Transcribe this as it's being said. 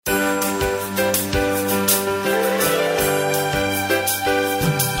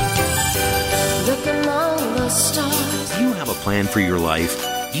plan for your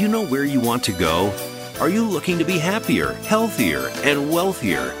life? Do you know where you want to go? Are you looking to be happier, healthier, and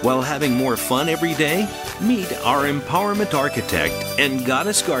wealthier while having more fun every day? Meet our empowerment architect and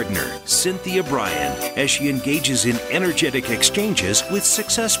goddess gardener, Cynthia Bryan, as she engages in energetic exchanges with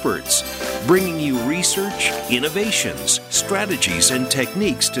successperts, bringing you research, innovations, strategies, and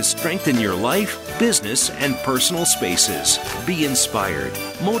techniques to strengthen your life, business, and personal spaces. Be inspired,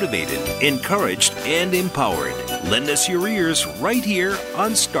 motivated, encouraged, and empowered. Lend us your ears right here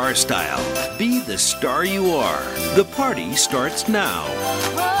on Star Style. Be the star you are. The party starts now.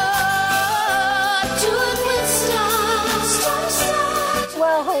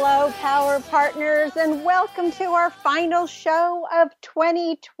 Well, hello, Power Partners, and welcome to our final show of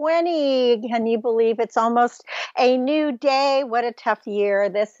 2020. Can you believe it's almost a new day? What a tough year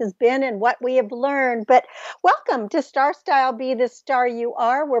this has been and what we have learned. But welcome to Star Style, Be the Star You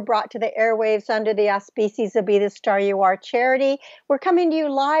Are. We're brought to the airwaves under the auspices of Be the Star You Are charity. We're coming to you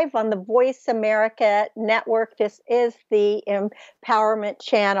live on the Voice America Network. This is the Empowerment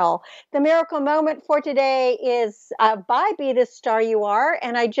Channel. The miracle moment for today is by Be the Star You Are.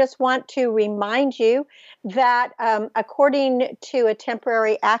 And I just want to remind you that according to a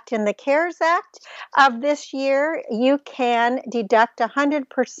temporary act in the CARES Act of this year, you can deduct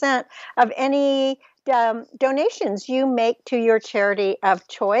 100% of any donations you make to your charity of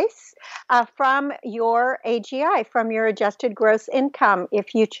choice from your AGI, from your adjusted gross income,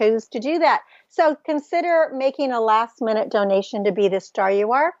 if you choose to do that. So consider making a last-minute donation to Be the Star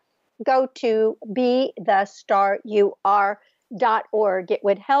You Are. Go to BeTheStarYouAre.org. It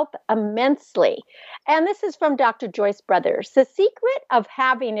would help immensely. And this is from Dr. Joyce Brothers. The secret of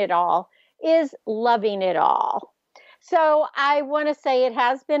having it all is loving it all. So I want to say it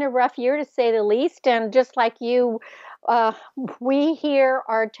has been a rough year, to say the least. And just like you, we here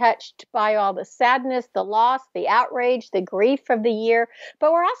are touched by all the sadness, the loss, the outrage, the grief of the year.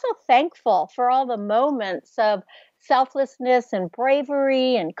 But we're also thankful for all the moments of selflessness and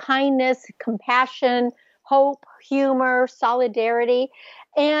bravery and kindness, compassion, hope, humor, solidarity.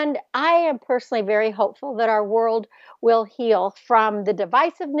 And I am personally very hopeful that our world will heal from the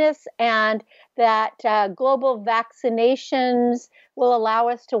divisiveness and that global vaccinations will allow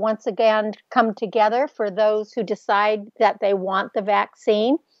us to once again come together for those who decide that they want the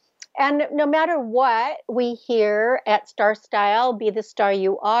vaccine. And no matter what, we here at Star Style, Be the Star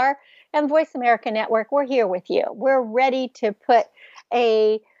You Are, and Voice America Network, we're here with you. We're ready to put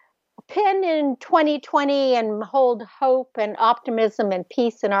a pin in 2020 and hold hope and optimism and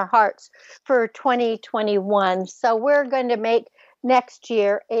peace in our hearts for 2021. So we're going to make next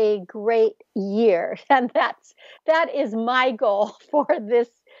year a great year, and that is my goal for this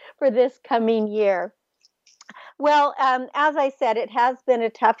coming year. Well, as I said, it has been a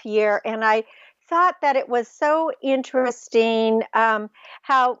tough year, and I thought that it was so interesting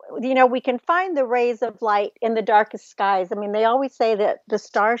how, we can find the rays of light in the darkest skies. I mean, they always say that the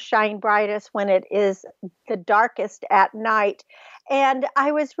stars shine brightest when it is the darkest at night. And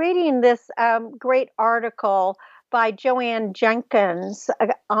I was reading this great article by Joanne Jenkins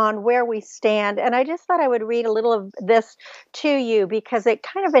on where we stand. And I just thought I would read a little of this to you because it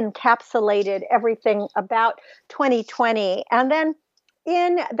kind of encapsulated everything about 2020. And then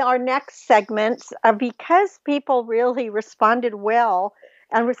in our next segments, because people really responded well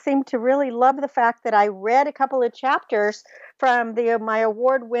and seemed to really love the fact that I read a couple of chapters from my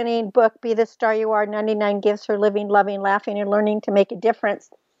award-winning book, Be the Star You Are, 99 Gifts for Living, Loving, Laughing, and Learning to Make a Difference,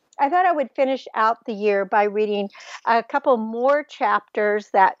 I thought I would finish out the year by reading a couple more chapters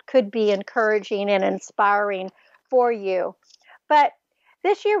that could be encouraging and inspiring for you. But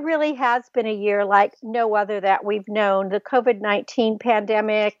this year really has been a year like no other that we've known. The COVID-19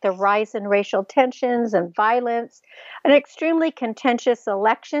 pandemic, the rise in racial tensions and violence, an extremely contentious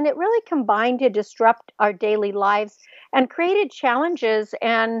election, it really combined to disrupt our daily lives and created challenges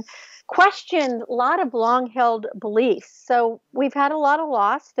and questioned a lot of long-held beliefs. So we've had a lot of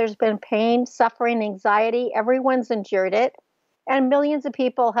loss. There's been pain, suffering, anxiety. Everyone's endured it. And millions of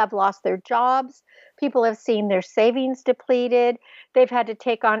people have lost their jobs. People have seen their savings depleted. They've had to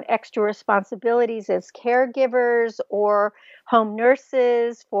take on extra responsibilities as caregivers or home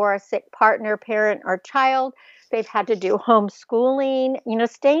nurses for a sick partner, parent, or child. They've had to do homeschooling.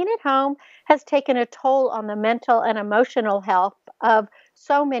 Staying at home has taken a toll on the mental and emotional health of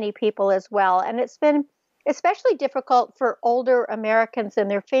so many people as well. And it's been especially difficult for older Americans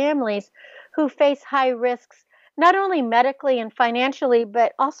and their families who face high risks, not only medically and financially,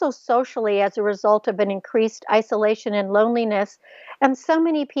 but also socially as a result of an increased isolation and loneliness. And so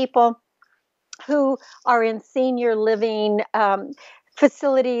many people who are in senior living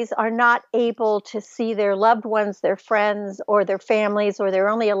facilities are not able to see their loved ones, their friends, or their families, or they're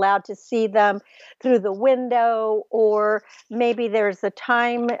only allowed to see them through the window, or maybe there's a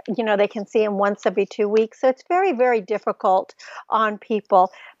time, they can see them once every 2 weeks. So it's very, very difficult on people.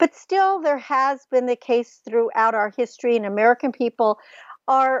 But still, there has been the case throughout our history, and American people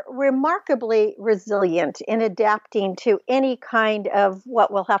are remarkably resilient in adapting to any kind of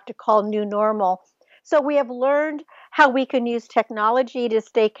what we'll have to call new normal. So we have learned how we can use technology to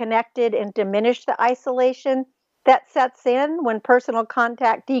stay connected and diminish the isolation that sets in when personal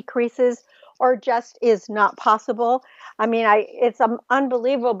contact decreases or just is not possible. I mean, it's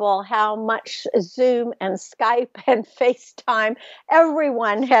unbelievable how much Zoom and Skype and FaceTime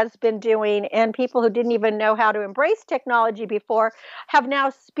everyone has been doing, and people who didn't even know how to embrace technology before have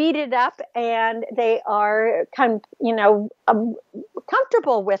now speeded up, and they are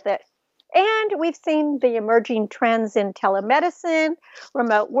comfortable with it. And we've seen the emerging trends in telemedicine,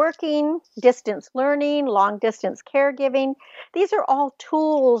 remote working, distance learning, long distance caregiving. These are all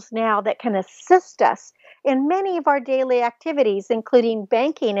tools now that can assist us in many of our daily activities, including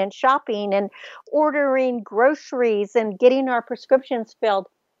banking and shopping and ordering groceries and getting our prescriptions filled.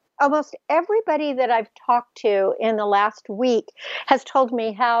 Almost everybody that I've talked to in the last week has told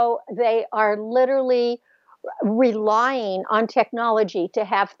me how they are literally relying on technology to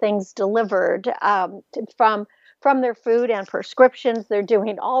have things delivered from their food and prescriptions. They're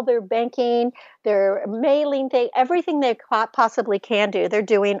doing all their banking, they're mailing everything they possibly can do, they're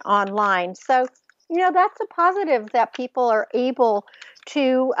doing online. So, that's a positive that people are able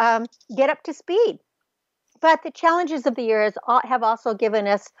to get up to speed. But the challenges of the year have also given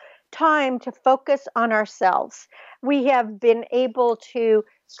us time to focus on ourselves. We have been able to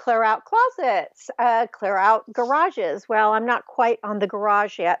clear out closets, clear out garages. Well, I'm not quite on the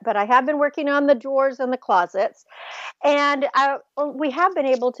garage yet, but I have been working on the drawers and the closets. And we have been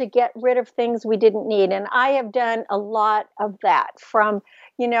able to get rid of things we didn't need. And I have done a lot of that from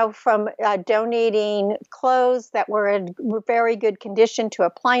donating clothes that were in very good condition to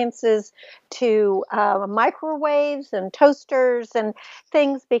appliances, to microwaves and toasters and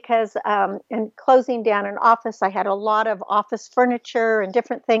things, because in closing down an office, I had a lot of office furniture and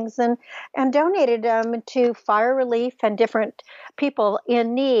different things, and donated them to fire relief and different people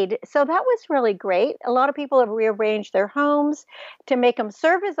in need. So that was really great. A lot of people have rearranged their homes to make them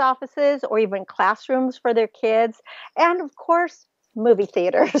serve as offices or even classrooms for their kids. And of course, movie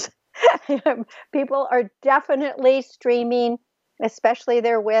theaters. People are definitely streaming, especially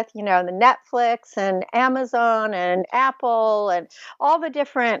they're with, the Netflix and Amazon and Apple and all the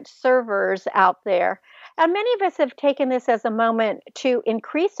different servers out there. And many of us have taken this as a moment to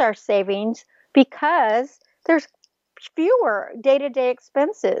increase our savings because there's fewer day-to-day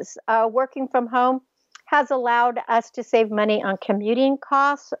expenses. Working from home has allowed us to save money on commuting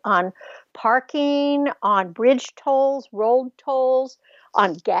costs, on parking, on bridge tolls, road tolls,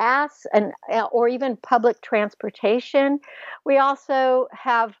 on gas, and or even public transportation. We also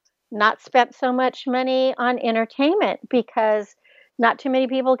have not spent so much money on entertainment because not too many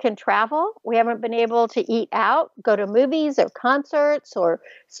people can travel. We haven't been able to eat out, go to movies or concerts or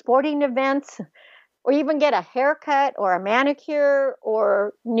sporting events, or even get a haircut or a manicure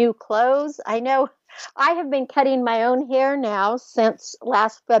or new clothes. I know I have been cutting my own hair now since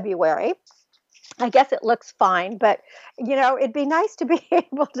last February. I guess it looks fine, but it'd be nice to be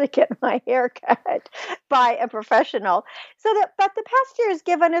able to get my hair cut by a professional. But the past year has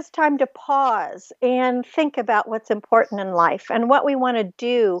given us time to pause and think about what's important in life and what we want to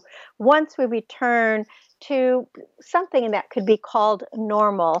do once we return to something that could be called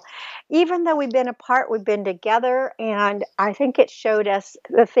normal. Even though we've been apart, we've been together, and I think it showed us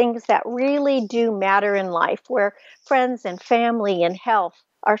the things that really do matter in life, where friends and family and health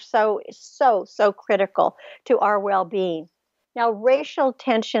are so critical to our well-being. Now, racial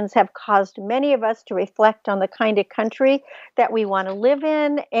tensions have caused many of us to reflect on the kind of country that we want to live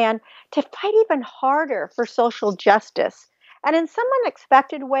in and to fight even harder for social justice. And in some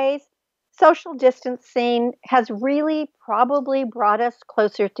unexpected ways, social distancing has really probably brought us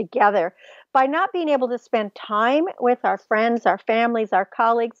closer together. By not being able to spend time with our friends, our families, our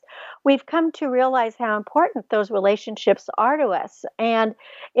colleagues, we've come to realize how important those relationships are to us. And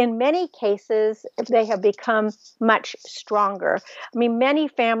in many cases, they have become much stronger. I mean, many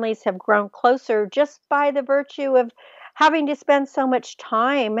families have grown closer just by the virtue of having to spend so much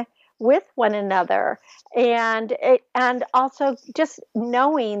time with one another, and also just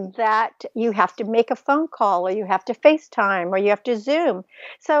knowing that you have to make a phone call, or you have to FaceTime, or you have to Zoom.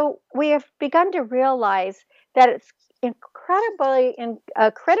 So we have begun to realize that it's incredibly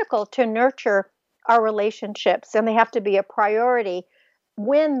critical to nurture our relationships, and they have to be a priority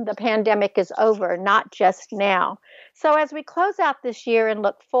when the pandemic is over, not just now. So, as we close out this year and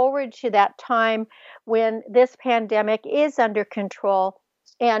look forward to that time when this pandemic is under control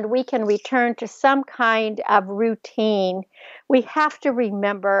and we can return to some kind of routine, we have to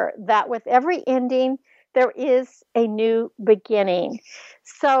remember that with every ending, there is a new beginning.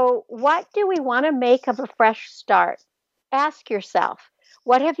 So, what do we want to make of a fresh start? Ask yourself,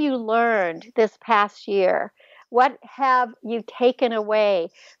 what have you learned this past year? What have you taken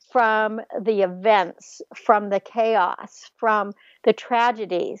away from the events, from the chaos, from the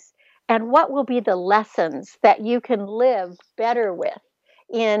tragedies? And what will be the lessons that you can live better with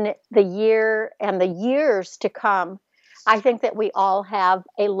in the year and the years to come? I think that we all have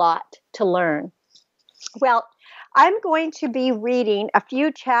a lot to learn. Well, I'm going to be reading a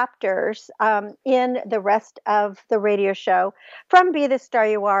few chapters in the rest of the radio show from Be the Star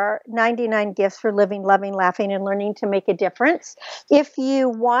You Are, 99 Gifts for Living, Loving, Laughing, and Learning to Make a Difference. If you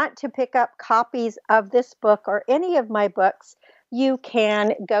want to pick up copies of this book or any of my books, you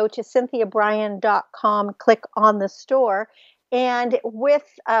can go to CynthiaBryan.com, click on the store, and with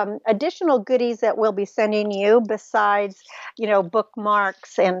additional goodies that we'll be sending you besides,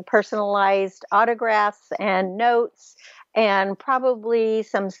 bookmarks and personalized autographs and notes and probably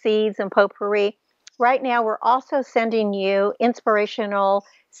some seeds and potpourri. Right now, we're also sending you inspirational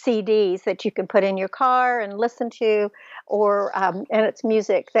CDs that you can put in your car and listen to, and it's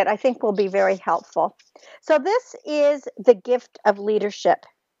music that I think will be very helpful. So this is The Gift of Leadership.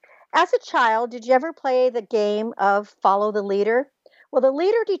 As a child, did you ever play the game of follow the leader? Well, the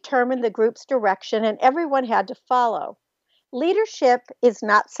leader determined the group's direction and everyone had to follow. Leadership is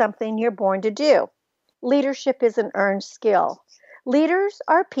not something you're born to do. Leadership is an earned skill. Leaders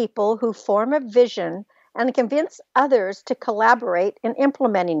are people who form a vision and convince others to collaborate in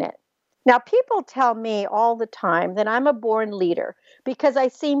implementing it. Now, people tell me all the time that I'm a born leader because I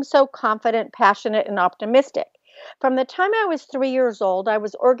seem so confident, passionate, and optimistic. From the time I was 3 years old, I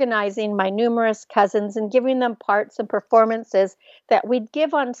was organizing my numerous cousins and giving them parts and performances that we'd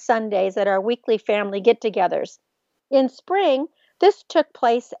give on Sundays at our weekly family get-togethers. In spring, this took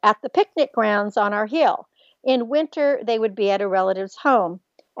place at the picnic grounds on our hill. In winter, they would be at a relative's home.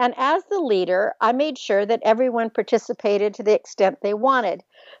 And as the leader, I made sure that everyone participated to the extent they wanted.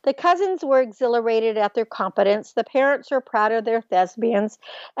 The cousins were exhilarated at their competence, the parents were proud of their thespians,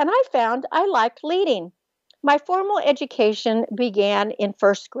 and I found I liked leading. My formal education began in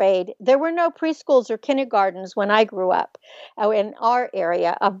first grade. There were no preschools or kindergartens when I grew up in our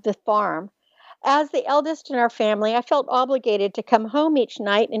area of the farm. As the eldest in our family, I felt obligated to come home each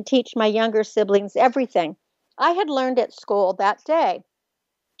night and teach my younger siblings everything I had learned at school that day.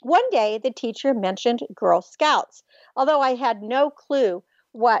 One day, the teacher mentioned Girl Scouts. Although I had no clue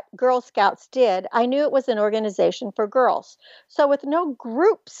what Girl Scouts did, I knew it was an organization for girls. So with no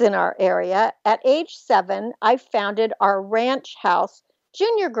groups in our area, at age 7, I founded our ranch house,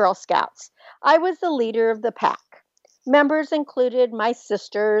 Junior Girl Scouts. I was the leader of the pack. Members included my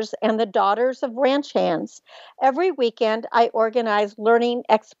sisters and the daughters of ranch hands. Every weekend, I organized learning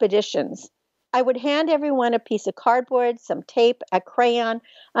expeditions. I would hand everyone a piece of cardboard, some tape, a crayon,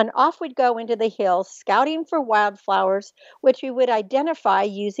 and off we'd go into the hills, scouting for wildflowers, which we would identify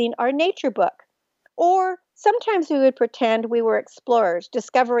using our nature book. Or sometimes we would pretend we were explorers,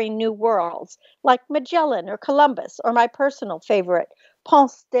 discovering new worlds, like Magellan or Columbus, or my personal favorite,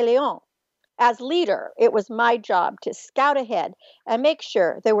 Ponce de Leon. As leader, it was my job to scout ahead and make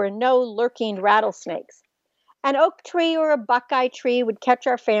sure there were no lurking rattlesnakes. An oak tree or a buckeye tree would catch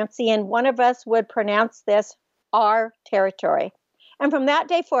our fancy, and one of us would pronounce this our territory. And from that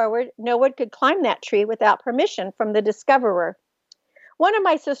day forward, no one could climb that tree without permission from the discoverer. One of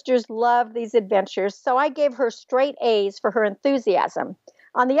my sisters loved these adventures, so I gave her straight A's for her enthusiasm.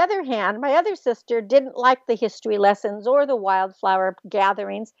 On the other hand, my other sister didn't like the history lessons or the wildflower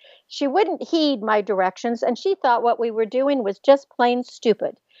gatherings. She wouldn't heed my directions, and she thought what we were doing was just plain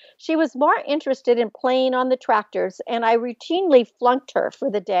stupid. She was more interested in playing on the tractors, and I routinely flunked her for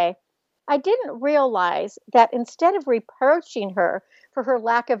the day. I didn't realize that instead of reproaching her for her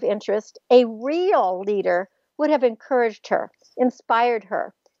lack of interest, a real leader would have encouraged her, inspired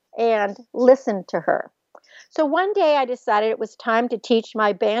her, and listened to her. So one day I decided it was time to teach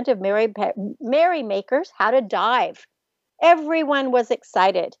my band of merrymakers how to dive. Everyone was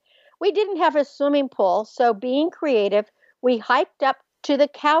excited. We didn't have a swimming pool, so being creative, we hiked up to the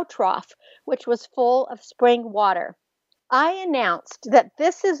cow trough, which was full of spring water. I announced that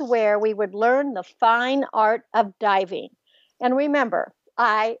this is where we would learn the fine art of diving. And remember,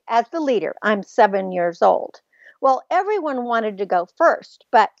 as the leader, I'm 7 years old. Well, everyone wanted to go first,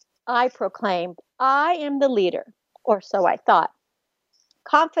 but I proclaimed, I am the leader, or so I thought.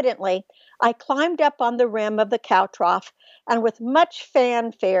 Confidently, I climbed up on the rim of the cow trough and with much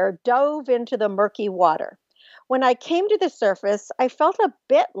fanfare dove into the murky water. When I came to the surface, I felt a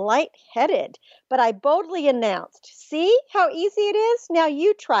bit lightheaded, but I boldly announced, "See how easy it is? Now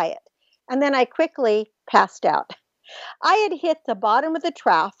you try it." And then I quickly passed out. I had hit the bottom of the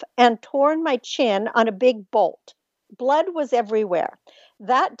trough and torn my chin on a big bolt. Blood was everywhere.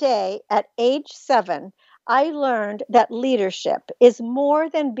 That day, at age 7, I learned that leadership is more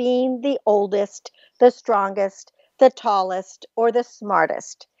than being the oldest, the strongest, the tallest, or the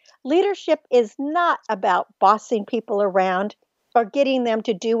smartest. Leadership is not about bossing people around or getting them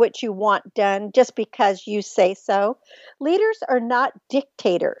to do what you want done just because you say so. Leaders are not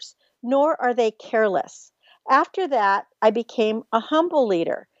dictators, nor are they careless. After that, I became a humble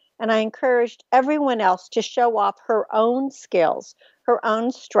leader, and I encouraged everyone else to show off her own skills, her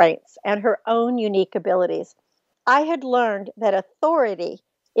own strengths, and her own unique abilities. I had learned that authority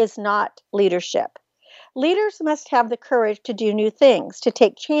is not leadership. Leaders must have the courage to do new things, to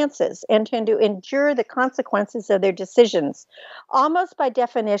take chances, and to endure the consequences of their decisions. Almost by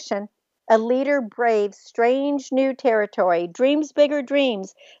definition, a leader braves strange new territory, dreams bigger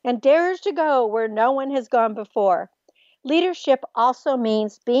dreams, and dares to go where no one has gone before. Leadership also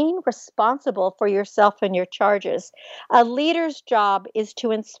means being responsible for yourself and your charges. A leader's job is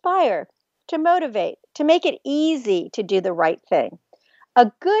to inspire, to motivate, to make it easy to do the right thing.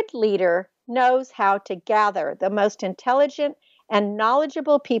 A good leader knows how to gather the most intelligent and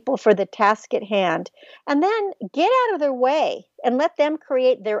knowledgeable people for the task at hand, and then get out of their way and let them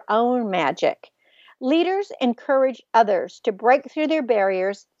create their own magic. Leaders encourage others to break through their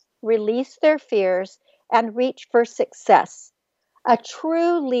barriers, release their fears, and reach for success. A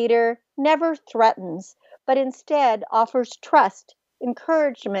true leader never threatens, but instead offers trust,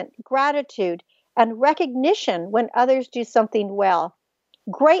 encouragement, gratitude, and recognition when others do something well.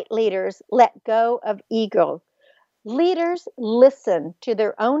 Great leaders let go of ego. Leaders listen to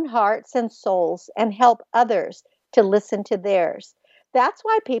their own hearts and souls and help others to listen to theirs. That's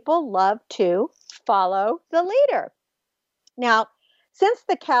why people love to follow the leader. Now, since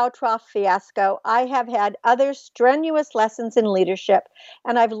the cow trough fiasco, I have had other strenuous lessons in leadership,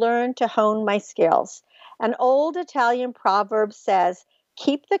 and I've learned to hone my skills. An old Italian proverb says,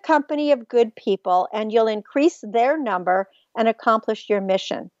 "Keep the company of good people, and you'll increase their number and accomplish your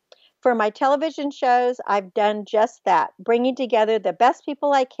mission." For my television shows, I've done just that, bringing together the best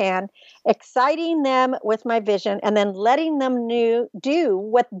people I can, exciting them with my vision, and then letting them do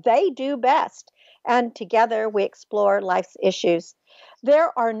what they do best. And together we explore life's issues.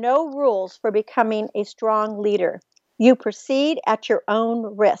 There are no rules for becoming a strong leader. You proceed at your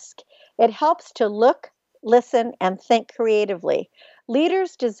own risk. It helps to look, listen, and think creatively.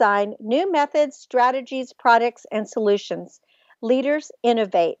 Leaders design new methods, strategies, products, and solutions. Leaders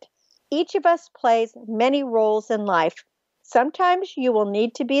innovate. Each of us plays many roles in life. Sometimes you will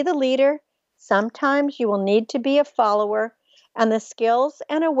need to be the leader. Sometimes you will need to be a follower. And the skills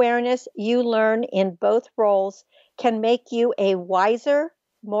and awareness you learn in both roles can make you a wiser,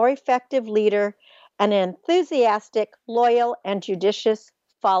 more effective leader, and an enthusiastic, loyal, and judicious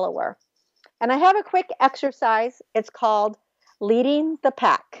follower. And I have a quick exercise. It's called leading the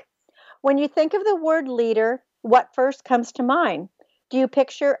pack. When you think of the word leader, what first comes to mind? Do you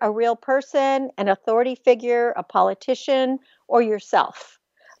picture a real person, an authority figure, a politician, or yourself?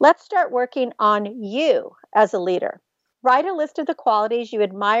 Let's start working on you as a leader. Write a list of the qualities you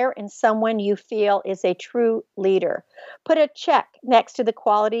admire in someone you feel is a true leader. Put a check next to the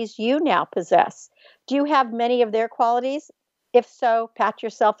qualities you now possess. Do you have many of their qualities? If so, pat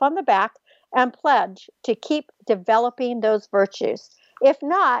yourself on the back and pledge to keep developing those virtues. If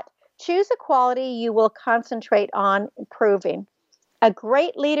not, choose a quality you will concentrate on improving. A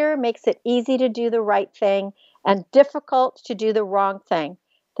great leader makes it easy to do the right thing and difficult to do the wrong thing.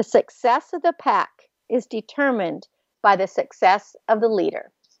 The success of the pack is determined by the success of the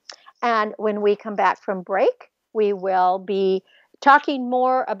leader. And when we come back from break, we will be talking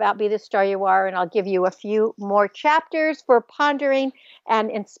more about Be the Star You Are, and I'll give you a few more chapters for pondering and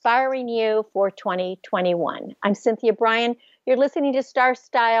inspiring you for 2021. I'm Cynthia Bryan. You're listening to Star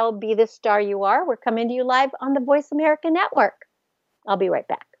Style, Be the Star You Are. We're coming to you live on the Voice America Network. I'll be right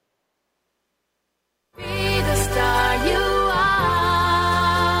back. Be the star you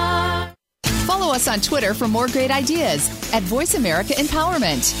are. Follow us on Twitter for more great ideas at Voice America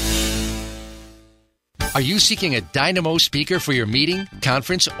Empowerment. Are you seeking a dynamo speaker for your meeting,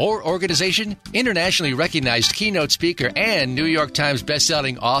 conference, or organization? Internationally recognized keynote speaker and New York Times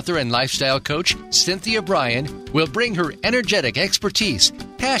bestselling author and lifestyle coach Cynthia Bryan will bring her energetic expertise,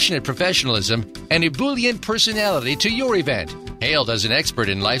 passionate professionalism, and ebullient personality to your event. Hailed as an expert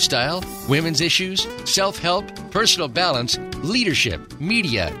in lifestyle, women's issues, self-help, personal balance, leadership,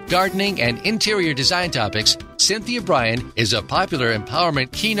 media, gardening, and interior design topics, Cynthia Bryan is a popular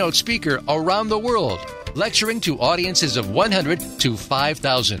empowerment keynote speaker around the world, lecturing to audiences of 100 to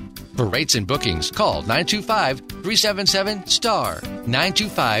 5,000. For rates and bookings, call 925-377-STAR,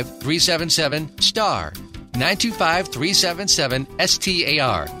 925-377-STAR,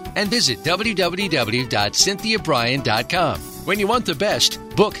 925-377-STAR, and visit www.cynthiabryan.com. When you want the best,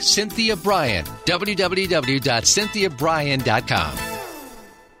 book Cynthia Bryan, www.cynthiabryan.com.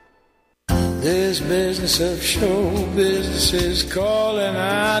 This business of show business is calling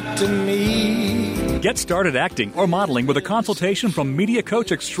out to me. Get started acting or modeling with a consultation from media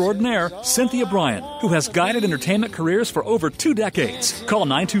coach extraordinaire Cynthia Bryan, who has guided entertainment careers for over 2 decades. Call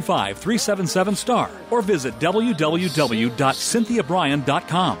 925-377-STAR or visit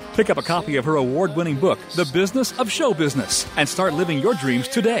www.cynthiabryan.com. Pick up a copy of her award-winning book, The Business of Show Business, and start living your dreams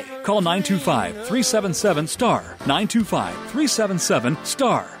today. Call 925-377-STAR,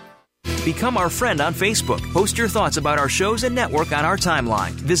 925-377-STAR. Become our friend on Facebook. Post your thoughts about our shows and network on our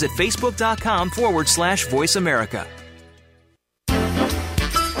timeline. Visit Facebook.com/Voice America.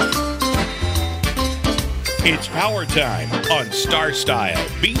 It's power time on Star Style.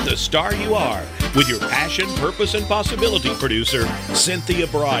 Be the star you are with your passion, purpose, and possibility producer, Cynthia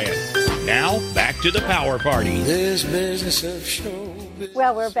Bryan. Now, back to the Power Party. This business of show.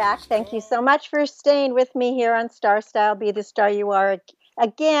 Well, we're back. Thank you so much for staying with me here on Star Style. Be the star you are.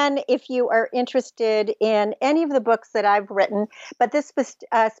 Again, if you are interested in any of the books that I've written, but this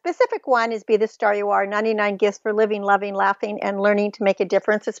specific one is Be the Star You Are, 99 Gifts for Living, Loving, Laughing, and Learning to Make a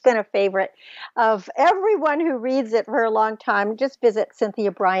Difference. It's been a favorite of everyone who reads it for a long time. Just visit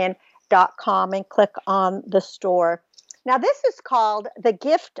CynthiaBryan.com and click on the store. Now, this is called The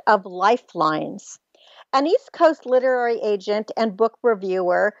Gift of Lifelines. An East Coast literary agent and book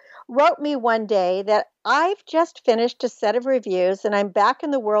reviewer wrote me one day that I've just finished a set of reviews and I'm back in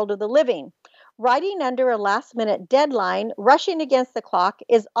the world of the living. Writing under a last-minute deadline, rushing against the clock,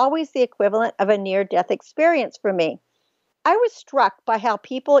 is always the equivalent of a near-death experience for me. I was struck by how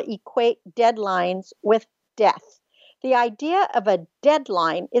people equate deadlines with death. The idea of a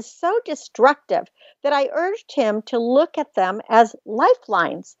deadline is so destructive that I urged him to look at them as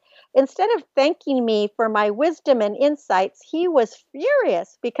lifelines. Instead of thanking me for my wisdom and insights, he was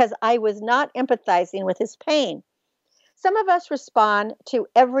furious because I was not empathizing with his pain. Some of us respond to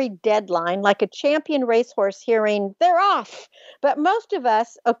every deadline like a champion racehorse hearing, "They're off." But most of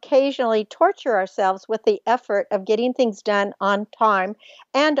us occasionally torture ourselves with the effort of getting things done on time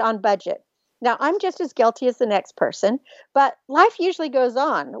and on budget. Now, I'm just as guilty as the next person, but life usually goes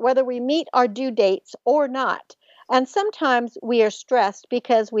on, whether we meet our due dates or not. And sometimes we are stressed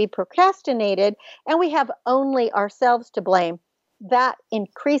because we procrastinated and we have only ourselves to blame. That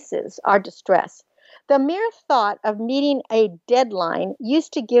increases our distress. The mere thought of meeting a deadline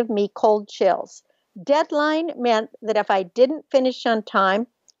used to give me cold chills. Deadline meant that if I didn't finish on time,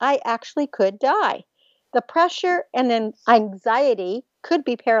 I actually could die. The pressure and then anxiety could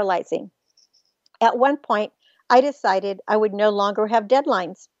be paralyzing. At one point, I decided I would no longer have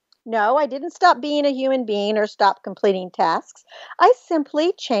deadlines. No, I didn't stop being a human being or stop completing tasks. I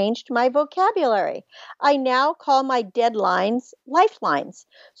simply changed my vocabulary. I now call my deadlines lifelines.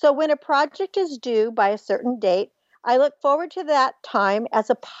 So when a project is due by a certain date, I look forward to that time as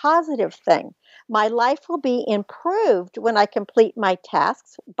a positive thing. My life will be improved when I complete my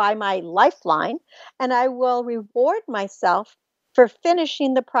tasks by my lifeline, and I will reward myself for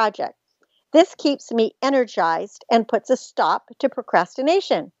finishing the project. This keeps me energized and puts a stop to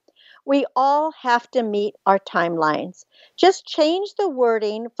procrastination. We all have to meet our timelines. Just change the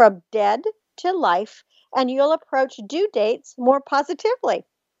wording from dead to life, and you'll approach due dates more positively.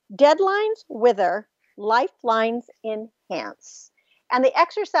 Deadlines wither, lifelines enhance. And the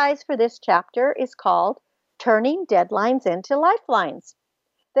exercise for this chapter is called Turning Deadlines into Lifelines.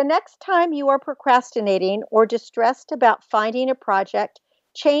 The next time you are procrastinating or distressed about finding a project,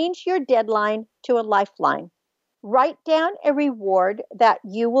 change your deadline to a lifeline. Write down a reward that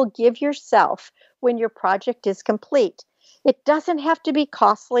you will give yourself when your project is complete. It doesn't have to be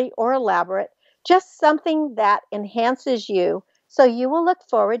costly or elaborate, just something that enhances you so you will look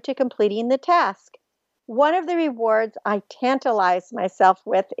forward to completing the task. One of the rewards I tantalize myself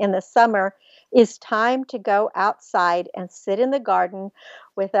with in the summer is time to go outside and sit in the garden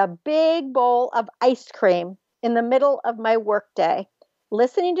with a big bowl of ice cream in the middle of my workday,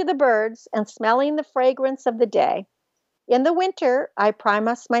 listening to the birds and smelling the fragrance of the day. In the winter, I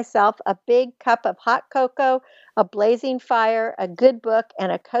promise myself a big cup of hot cocoa, a blazing fire, a good book,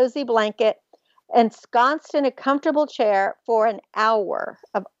 and a cozy blanket. ensconced in a comfortable chair for an hour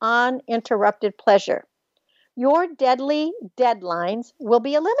of uninterrupted pleasure. Your deadly deadlines will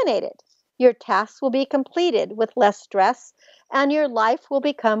be eliminated. Your tasks will be completed with less stress, and your life will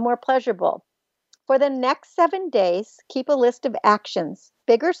become more pleasurable. For the next 7 days, keep a list of actions,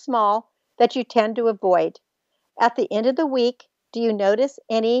 big or small, that you tend to avoid. At the end of the week, do you notice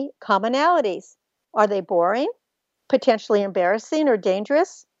any commonalities? Are they boring, potentially embarrassing, or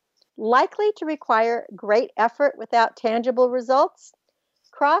dangerous? Likely to require great effort without tangible results?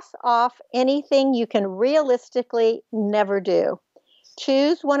 Cross off anything you can realistically never do.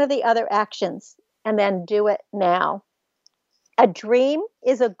 Choose one of the other actions and then do it now. A dream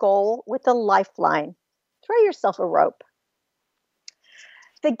is a goal with a lifeline. Throw yourself a rope.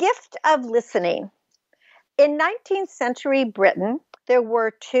 The gift of listening. In 19th century Britain, there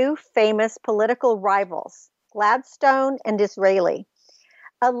were two famous political rivals, Gladstone and Disraeli.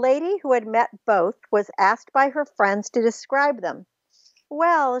 A lady who had met both was asked by her friends to describe them.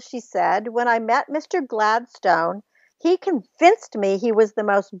 Well, she said, when I met Mr. Gladstone, he convinced me he was the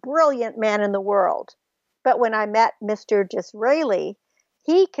most brilliant man in the world. But when I met Mr. Disraeli,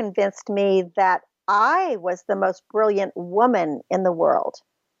 he convinced me that I was the most brilliant woman in the world.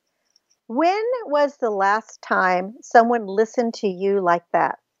 When was the last time someone listened to you like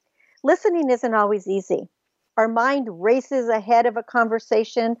that? Listening isn't always easy. Our mind races ahead of a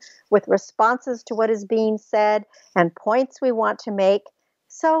conversation with responses to what is being said and points we want to make,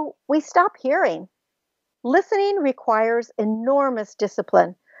 so we stop hearing. Listening requires enormous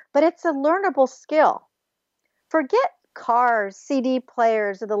discipline, but it's a learnable skill. Forget cars, CD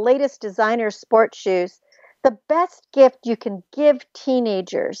players, or the latest designer sports shoes. The best gift you can give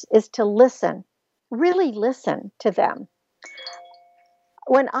teenagers is to listen, really listen to them.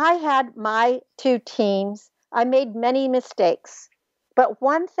 When I had my two teens, I made many mistakes. But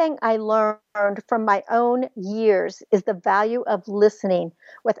one thing I learned from my own years is the value of listening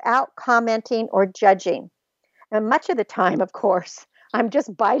without commenting or judging. And much of the time, of course, I'm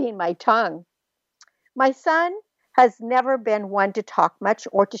just biting my tongue. My son has never been one to talk much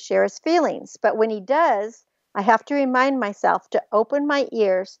or to share his feelings, but when he does, I have to remind myself to open my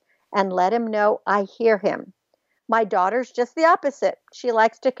ears and let him know I hear him. My daughter's just the opposite. She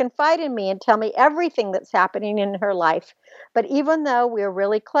likes to confide in me and tell me everything that's happening in her life. But even though we're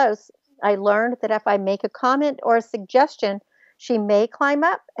really close, I learned that if I make a comment or a suggestion, she may climb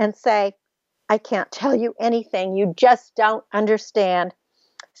up and say, I can't tell you anything. You just don't understand.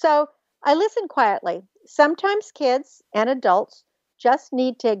 So I listen quietly. Sometimes kids and adults just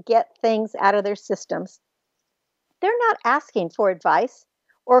need to get things out of their systems. They're not asking for advice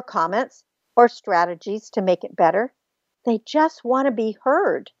or comments or strategies to make it better. They just want to be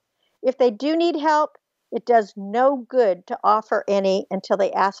heard. If they do need help, it does no good to offer any until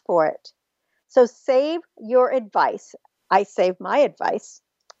they ask for it. So save your advice. I save my advice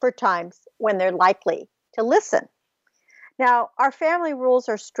for times when they're likely to listen. Now, our family rules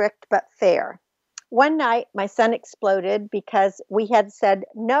are strict but fair. One night, my son exploded because we had said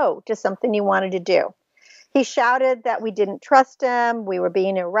no to something he wanted to do. He shouted that we didn't trust him, we were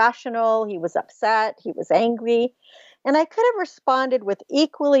being irrational, he was upset, he was angry, and I could have responded with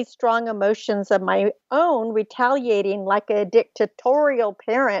equally strong emotions of my own, retaliating like a dictatorial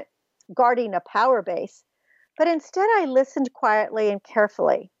parent guarding a power base. But instead, I listened quietly and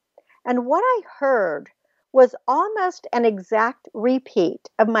carefully, and what I heard was almost an exact repeat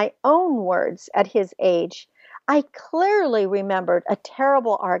of my own words at his age. I clearly remembered a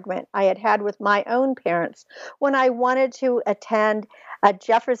terrible argument I had had with my own parents when I wanted to attend a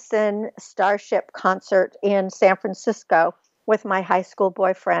Jefferson Starship concert in San Francisco with my high school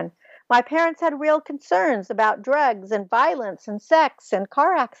boyfriend. My parents had real concerns about drugs and violence and sex and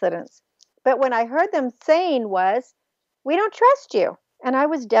car accidents. But when I heard them saying was, we don't trust you. And I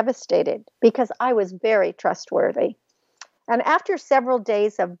was devastated because I was very trustworthy. And after several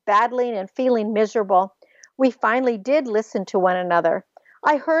days of battling and feeling miserable, we finally did listen to one another.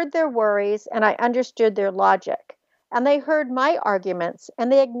 I heard their worries and I understood their logic. And they heard my arguments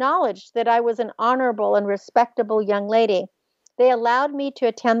and they acknowledged that I was an honorable and respectable young lady. They allowed me to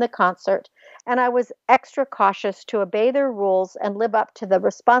attend the concert and I was extra cautious to obey their rules and live up to the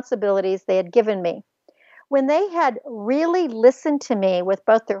responsibilities they had given me. When they had really listened to me with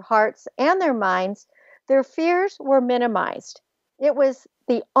both their hearts and their minds, their fears were minimized. It was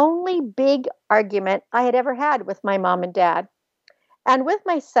the only big argument I had ever had with my mom and dad. And with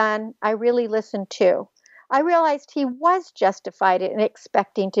my son, I really listened too. I realized he was justified in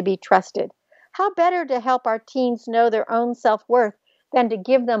expecting to be trusted. How better to help our teens know their own self-worth than to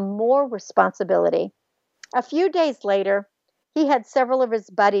give them more responsibility? A few days later, He had several of his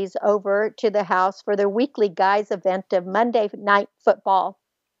buddies over to the house for their weekly guys event of Monday night football.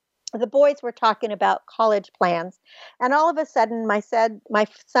 The boys were talking about college plans, and all of a sudden my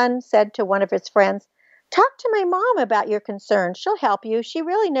son said to one of his friends, "Talk to my mom about your concerns. She'll help you. She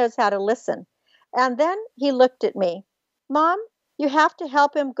really knows how to listen." And then he looked at me. "Mom, you have to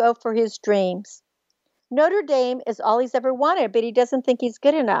help him go for his dreams. Notre Dame is all he's ever wanted, but he doesn't think he's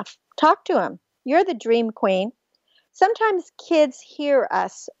good enough. Talk to him. You're the dream queen." Sometimes kids hear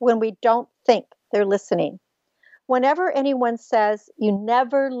us when we don't think they're listening. Whenever anyone says, "You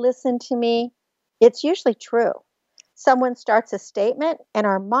never listen to me," it's usually true. Someone starts a statement and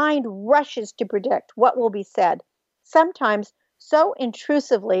our mind rushes to predict what will be said, sometimes so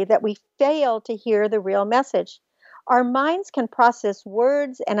intrusively that we fail to hear the real message. Our minds can process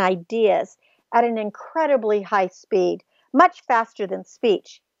words and ideas at an incredibly high speed, much faster than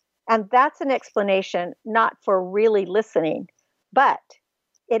speech. And that's an explanation not for really listening, but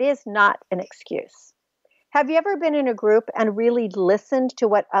it is not an excuse. Have you ever been in a group and really listened to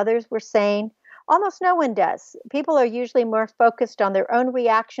what others were saying? Almost no one does. People are usually more focused on their own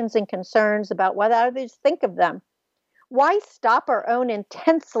reactions and concerns about what others think of them. Why stop our own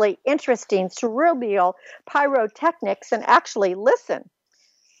intensely interesting cerebral pyrotechnics and actually listen?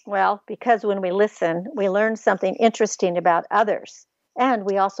 Well, because when we listen, we learn something interesting about others, and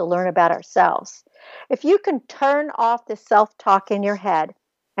we also learn about ourselves. If you can turn off the self-talk in your head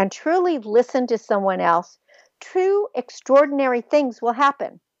and truly listen to someone else, two extraordinary things will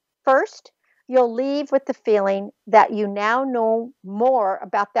happen. First, you'll leave with the feeling that you now know more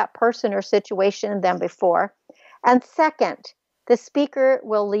about that person or situation than before. And second, the speaker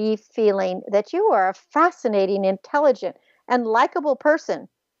will leave feeling that you are a fascinating, intelligent, and likable person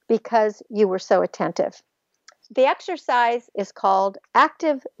because you were so attentive. The exercise is called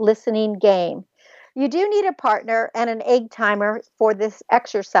Active Listening Game. You do need a partner and an egg timer for this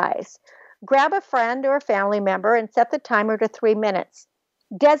exercise. Grab a friend or a family member and set the timer to 3 minutes.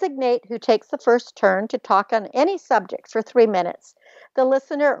 Designate who takes the first turn to talk on any subject for 3 minutes. The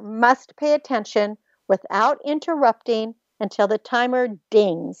listener must pay attention without interrupting until the timer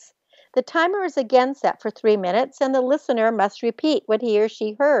dings. The timer is again set for 3 minutes, and the listener must repeat what he or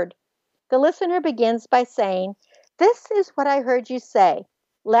she heard. The listener begins by saying, "This is what I heard you say.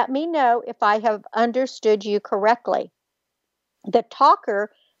 Let me know if I have understood you correctly." The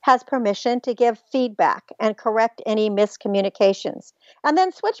talker has permission to give feedback and correct any miscommunications, and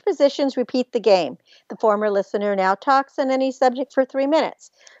then switch positions, repeat the game. The former listener now talks on any subject for 3 minutes.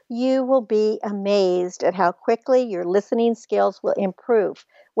 You will be amazed at how quickly your listening skills will improve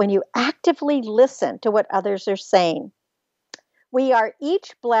when you actively listen to what others are saying. We are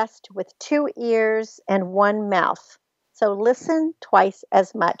each blessed with 2 ears and 1 mouth, so listen twice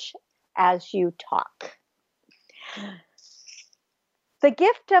as much as you talk. The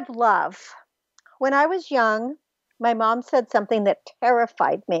gift of love. When I was young, my mom said something that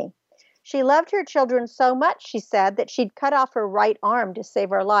terrified me. She loved her children so much, she said, that she'd cut off her right arm to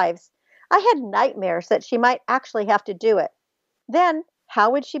save our lives. I had nightmares that she might actually have to do it. Then, how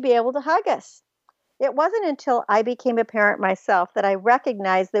would she be able to hug us? It wasn't until I became a parent myself that I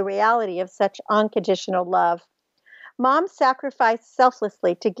recognized the reality of such unconditional love. Mom sacrificed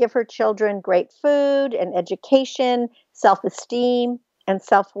selflessly to give her children great food and education, self-esteem, and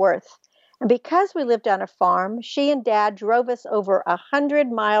self-worth. And because we lived on a farm, she and Dad drove us over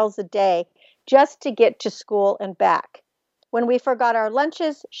 100 miles a day just to get to school and back. When we forgot our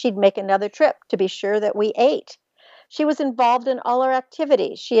lunches, she'd make another trip to be sure that we ate. She was involved in all our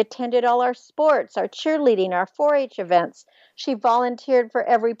activities. She attended all our sports, our cheerleading, our 4-H events. She volunteered for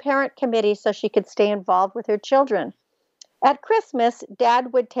every parent committee so she could stay involved with her children. At Christmas,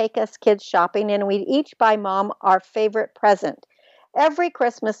 Dad would take us kids shopping, and we'd each buy Mom our favorite present. Every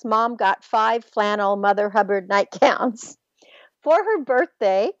Christmas, Mom got 5 flannel Mother Hubbard nightgowns. For her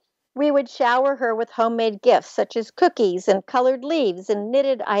birthday, we would shower her with homemade gifts such as cookies and colored leaves and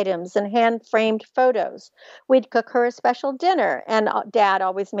knitted items and hand-framed photos. We'd cook her a special dinner, and Dad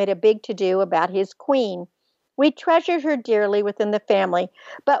always made a big to-do about his queen. We treasured her dearly within the family,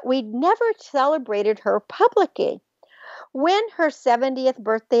 but we never celebrated her publicly. When her 70th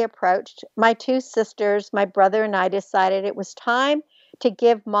birthday approached, my 2 sisters, my brother, and I decided it was time to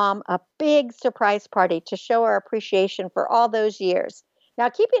give Mom a big surprise party to show our appreciation for all those years. Now,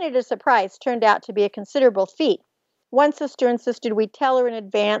 keeping it a surprise turned out to be a considerable feat. One sister insisted we tell her in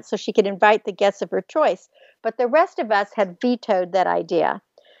advance so she could invite the guests of her choice, but the rest of us had vetoed that idea.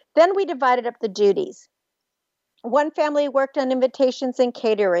 Then we divided up the duties. One family worked on invitations and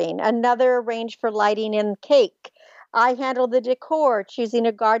catering, another arranged for lighting and cake. I handled the decor, choosing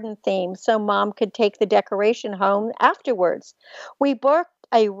a garden theme so Mom could take the decoration home afterwards. We booked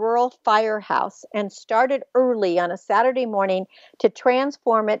a rural firehouse and started early on a Saturday morning to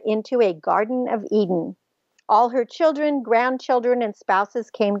transform it into a Garden of Eden. All her children, grandchildren, and spouses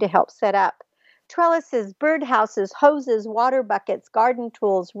came to help set up. Trellises, birdhouses, hoses, water buckets, garden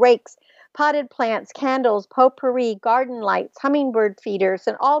tools, rakes, potted plants, candles, potpourri, garden lights, hummingbird feeders,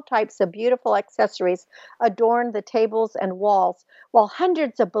 and all types of beautiful accessories adorned the tables and walls, while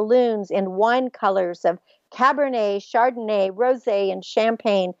hundreds of balloons in wine colors of Cabernet, Chardonnay, Rosé, and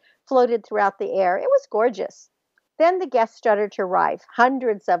Champagne floated throughout the air. It was gorgeous. Then the guests started to arrive,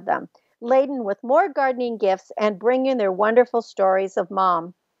 hundreds of them, laden with more gardening gifts and bringing their wonderful stories of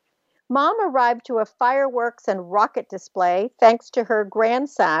Mom. Mom arrived to a fireworks and rocket display thanks to her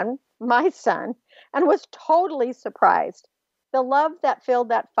grandson, my son, and was totally surprised. The love that filled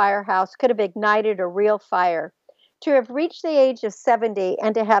that firehouse could have ignited a real fire. To have reached the age of 70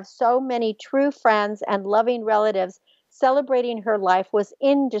 and to have so many true friends and loving relatives celebrating her life was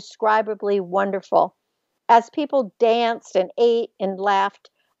indescribably wonderful. As people danced and ate and laughed,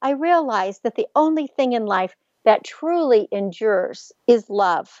 I realized that the only thing in life that truly endures is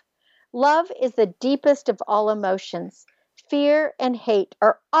love. Love is the deepest of all emotions. Fear and hate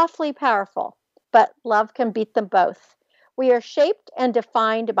are awfully powerful, but love can beat them both. We are shaped and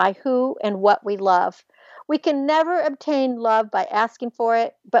defined by who and what we love. We can never obtain love by asking for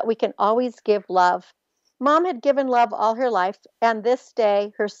it, but we can always give love. Mom had given love all her life, and this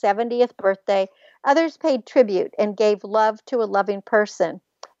day, her 70th birthday, others paid tribute and gave love to a loving person.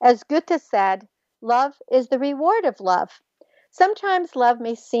 As Goethe said, love is the reward of love. Sometimes love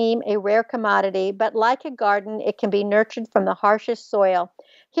may seem a rare commodity, but like a garden, it can be nurtured from the harshest soil.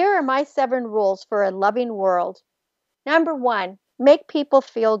 Here are my 7 rules for a loving world. Number 1, make people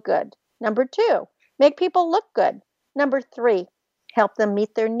feel good. Number 2, make people look good. Number 3, help them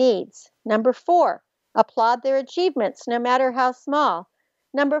meet their needs. Number 4, applaud their achievements, no matter how small.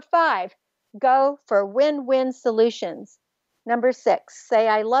 Number 5, go for win-win solutions. Number 6, say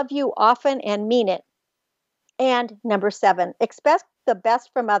I love you often and mean it. And number 7, expect the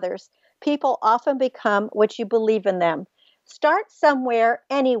best from others. People often become what you believe in them. Start somewhere,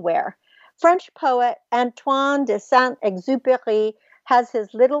 anywhere. French poet Antoine de Saint-Exupéry has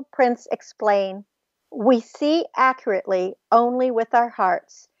his Little Prince explain, "We see accurately only with our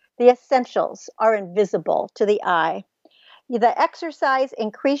hearts. The essentials are invisible to the eye." The exercise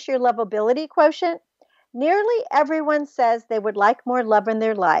increase your lovability quotient. Nearly everyone says they would like more love in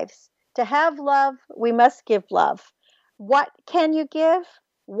their lives. To have love, we must give love. What can you give?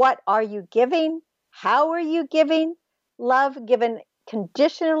 What are you giving? How are you giving? Love given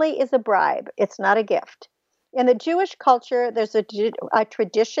conditionally is a bribe. It's not a gift. In the Jewish culture, there's a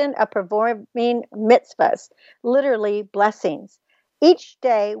tradition of performing mitzvahs, literally blessings. Each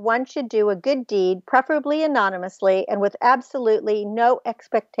day, one should do a good deed, preferably anonymously and with absolutely no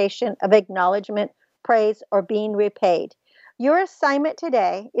expectation of acknowledgement, praise, or being repaid. Your assignment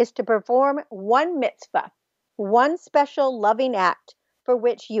today is to perform one mitzvah, one special loving act for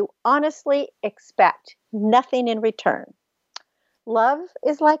which you honestly expect nothing in return. Love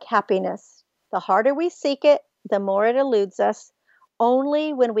is like happiness. The harder we seek it, the more it eludes us.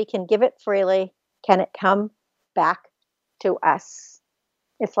 Only when we can give it freely can it come back to us.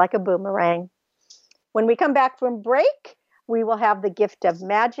 It's like a boomerang. When we come back from break, we will have the gift of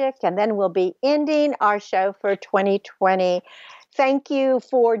magic, and then we'll be ending our show for 2020. Thank you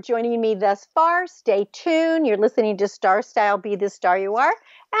for joining me thus far. Stay tuned. You're listening to Star Style, Be the Star You Are,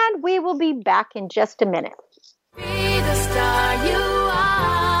 and we will be back in just a minute. Be the star you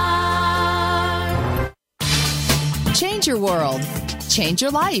are. Change your world. Change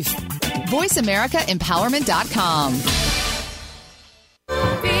your life. VoiceAmericaEmpowerment.com.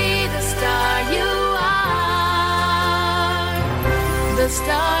 Be the star you are. The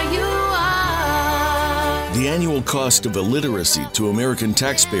star you are. The annual cost of illiteracy to American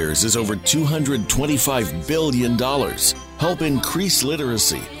taxpayers is over $225 billion. Help increase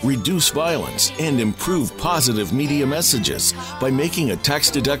literacy, reduce violence, and improve positive media messages by making a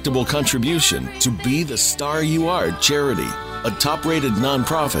tax-deductible contribution to Be the Star You Are charity. A top-rated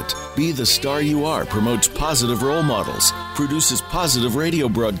nonprofit, Be the Star You Are promotes positive role models, produces positive radio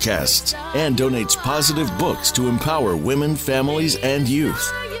broadcasts, and donates positive books to empower women, families, and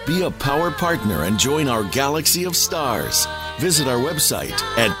youth. Be a power partner and join our galaxy of stars. Visit our website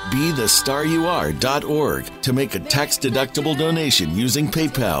at BeTheStarYouAre.org to make a tax-deductible donation using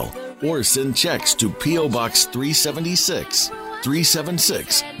PayPal or send checks to P.O. Box 376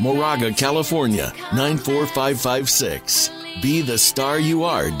 Moraga, California, 94556.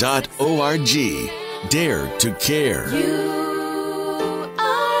 BeTheStarYouAre.org. Dare to care. You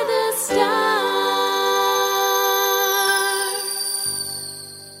are the star.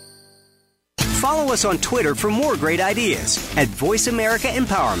 Follow us on Twitter for more great ideas at Voice America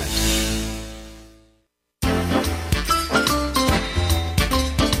Empowerment.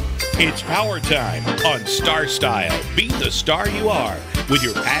 It's power time on Star Style. Be the star you are with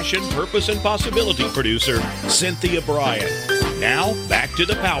your passion, purpose, and possibility producer, Cynthia Bryan. Now, back to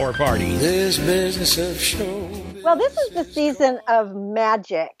the power party. This business of show. Well, this is the season of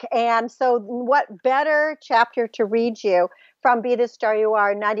magic. And so what better chapter to read you from Be the Star You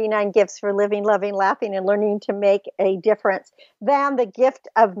Are, 99 Gifts for Living, Loving, Laughing, and Learning to Make a Difference than the gift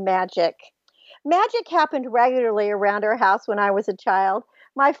of magic. Magic happened regularly around our house when I was a child.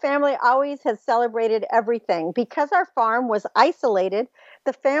 My family always has celebrated everything. Because our farm was isolated,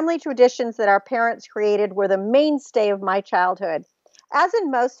 the family traditions that our parents created were the mainstay of my childhood. As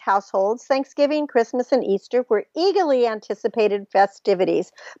in most households, Thanksgiving, Christmas, and Easter were eagerly anticipated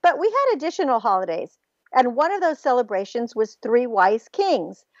festivities, but we had additional holidays. And one of those celebrations was Three Wise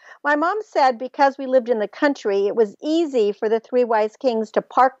Kings. My mom said because we lived in the country, it was easy for the Three Wise Kings to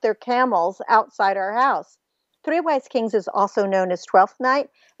park their camels outside our house. Three Wise Kings is also known as Twelfth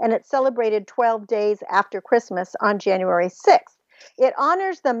Night, and it's celebrated 12 days after Christmas on January 6th. It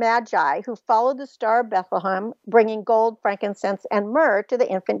honors the Magi who followed the Star of Bethlehem, bringing gold, frankincense, and myrrh to the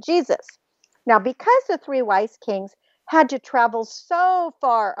infant Jesus. Now, because the Three Wise Kings had to travel so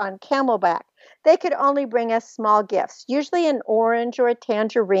far on camelback, they could only bring us small gifts, usually an orange or a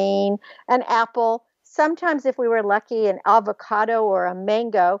tangerine, an apple, sometimes if we were lucky, an avocado or a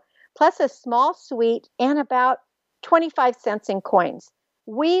mango, plus a small sweet and about 25 cents in coins.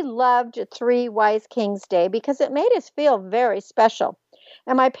 We loved Three Wise Kings Day because it made us feel very special.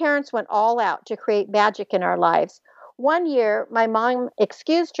 And my parents went all out to create magic in our lives. One year, my mom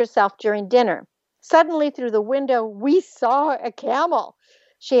excused herself during dinner. Suddenly, through the window, we saw a camel.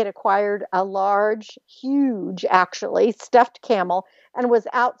 She had acquired a large, huge, actually, stuffed camel and was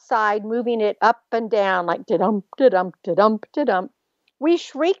outside moving it up and down like da-dump, da-dump, da-dump, da-dump. We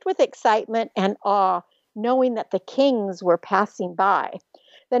shrieked with excitement and awe, knowing that the kings were passing by.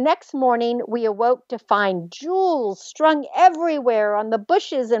 The next morning, we awoke to find jewels strung everywhere on the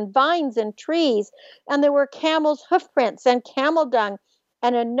bushes and vines and trees, and there were camels' hoofprints and camel dung,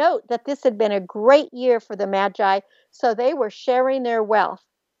 and a note that this had been a great year for the Magi, so they were sharing their wealth.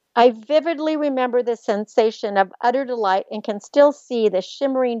 I vividly remember the sensation of utter delight and can still see the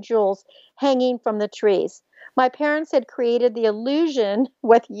shimmering jewels hanging from the trees. My parents had created the illusion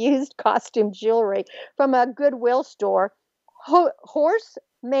with used costume jewelry from a Goodwill store,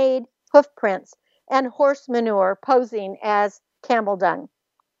 horse-made hoofprints, and horse manure posing as camel dung.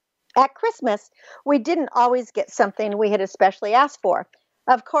 At Christmas, we didn't always get something we had especially asked for.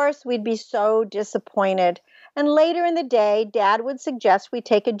 Of course, we'd be so disappointed. And later in the day, Dad would suggest we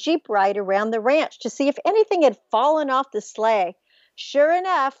take a Jeep ride around the ranch to see if anything had fallen off the sleigh. Sure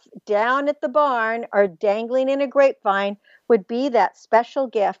enough, down at the barn or dangling in a grapevine would be that special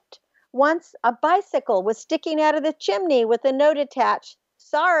gift. Once a bicycle was sticking out of the chimney with a note attached.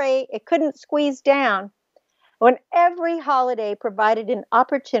 Sorry, it couldn't squeeze down. When every holiday provided an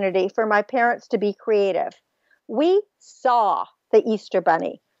opportunity for my parents to be creative, we saw the Easter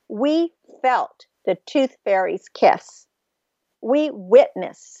Bunny. We felt the Tooth Fairy's kiss. We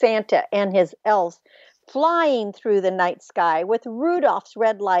witnessed Santa and his elves flying through the night sky with Rudolph's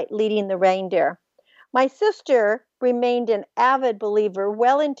red light leading the reindeer. My sister remained an avid believer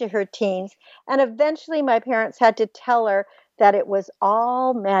well into her teens, and eventually my parents had to tell her that it was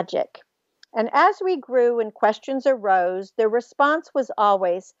all magic. And as we grew and questions arose, the response was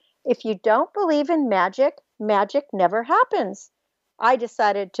always, if you don't believe in magic, magic never happens. I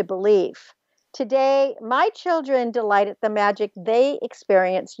decided to believe. Today, my children delight at the magic they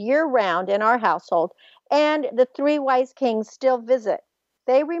experience year-round in our household, and the Three Wise Kings still visit.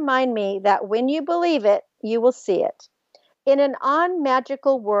 They remind me that when you believe it, you will see it. In an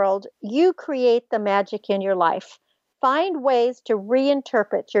unmagical world, you create the magic in your life. Find ways to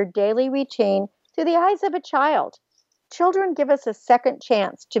reinterpret your daily routine through the eyes of a child. Children give us a second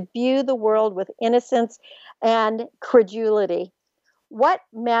chance to view the world with innocence and credulity. What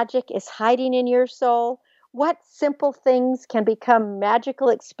magic is hiding in your soul? What simple things can become magical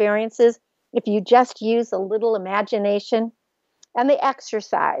experiences if you just use a little imagination? And the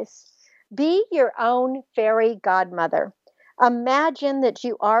exercise. Be your own fairy godmother. Imagine that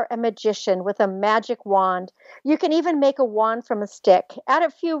you are a magician with a magic wand. You can even make a wand from a stick, add a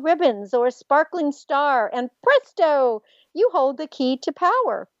few ribbons or a sparkling star, and presto, you hold the key to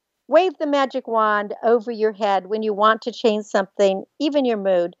power. Wave the magic wand over your head when you want to change something, even your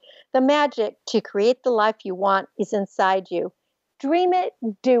mood. The magic to create the life you want is inside you. Dream it,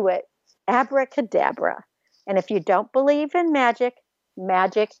 do it. Abracadabra. And if you don't believe in magic,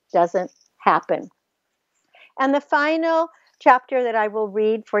 magic doesn't happen. And the final chapter that I will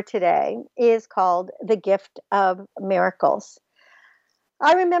read for today is called The Gift of Miracles.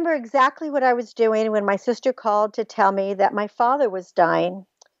 I remember exactly what I was doing when my sister called to tell me that my father was dying.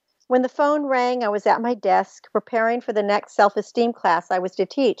 When the phone rang, I was at my desk preparing for the next self-esteem class I was to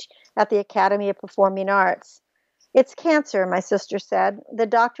teach at the Academy of Performing Arts. It's cancer, my sister said. The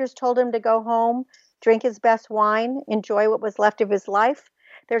doctors told him to go home, drink his best wine, enjoy what was left of his life.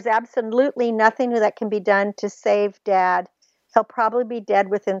 There's absolutely nothing that can be done to save Dad. He'll probably be dead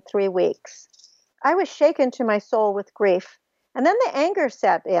within 3 weeks. I was shaken to my soul with grief. And then the anger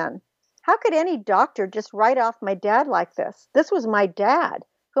set in. How could any doctor just write off my dad like this? This was my dad,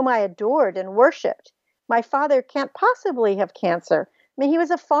 whom I adored and worshipped. My father can't possibly have cancer. I mean, he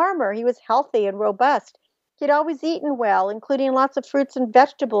was a farmer. He was healthy and robust. He'd always eaten well, including lots of fruits and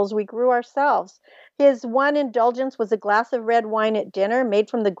vegetables we grew ourselves. His one indulgence was a glass of red wine at dinner made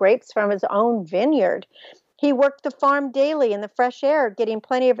from the grapes from his own vineyard. He worked the farm daily in the fresh air, getting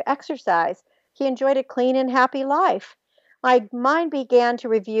plenty of exercise. He enjoyed a clean and happy life. My mind began to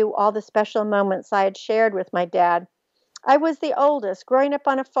review all the special moments I had shared with my dad. I was the oldest, growing up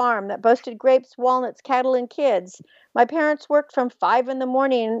on a farm that boasted grapes, walnuts, cattle, and kids. My parents worked from 5 in the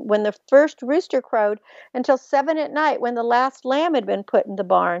morning when the first rooster crowed until 7 at night when the last lamb had been put in the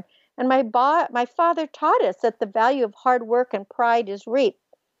barn. And my father taught us that the value of hard work and pride is reaped.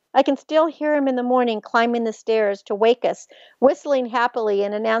 I can still hear him in the morning climbing the stairs to wake us, whistling happily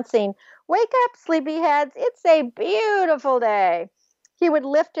and announcing, "Wake up, sleepyheads, it's a beautiful day." He would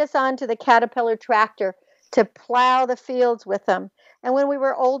lift us onto the Caterpillar tractor to plow the fields with him. And when we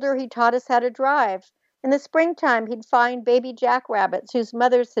were older, he taught us how to drive. In the springtime, he'd find baby jackrabbits whose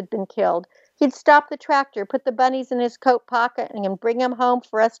mothers had been killed. He'd stop the tractor, put the bunnies in his coat pocket, and bring them home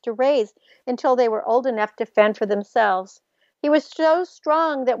for us to raise until they were old enough to fend for themselves. He was so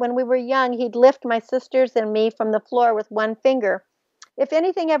strong that when we were young, he'd lift my sisters and me from the floor with one finger. If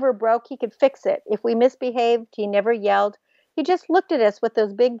anything ever broke, he could fix it. If we misbehaved, he never yelled. He just looked at us with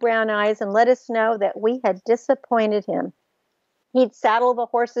those big brown eyes and let us know that we had disappointed him. He'd saddle the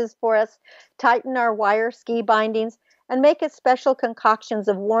horses for us, tighten our wire ski bindings, and make us special concoctions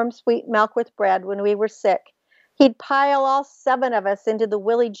of warm, sweet milk with bread when we were sick. He'd pile all 7 of us into the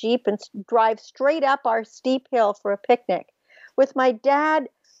Willie Jeep and drive straight up our steep hill for a picnic. With my dad,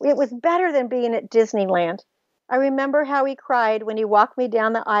 it was better than being at Disneyland. I remember how he cried when he walked me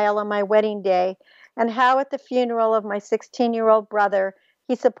down the aisle on my wedding day, and how at the funeral of my 16-year-old brother,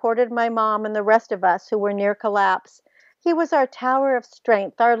 he supported my mom and the rest of us who were near collapse. He was our tower of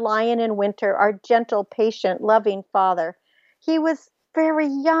strength, our lion in winter, our gentle, patient, loving father. He was very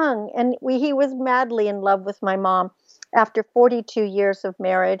young, and he was madly in love with my mom after 42 years of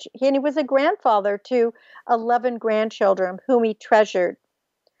marriage. And he was a grandfather to 11 grandchildren whom he treasured.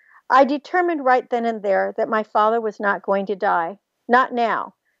 I determined right then and there that my father was not going to die. Not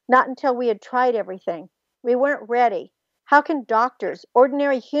now. Not until we had tried everything. We weren't ready. How can doctors,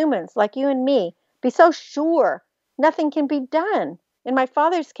 ordinary humans like you and me, be so sure nothing can be done? In my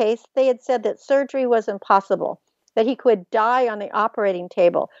father's case, they had said that surgery was impossible, that he could die on the operating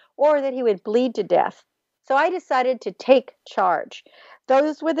table, or that he would bleed to death. So I decided to take charge.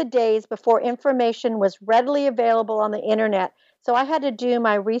 Those were the days before information was readily available on the internet, so I had to do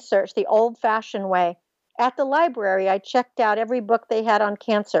my research the old-fashioned way. At the library, I checked out every book they had on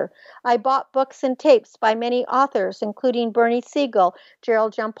cancer. I bought books and tapes by many authors, including Bernie Siegel,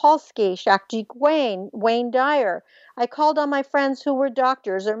 Gerald Jampolsky, Shakti Gawain, Wayne Dyer. I called on my friends who were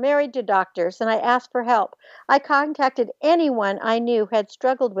doctors or married to doctors, and I asked for help. I contacted anyone I knew had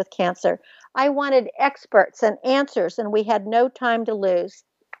struggled with cancer. I wanted experts and answers, and we had no time to lose.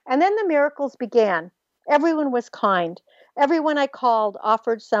 And then the miracles began. Everyone was kind. Everyone I called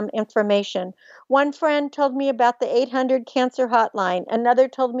offered some information. One friend told me about the 800 cancer hotline. Another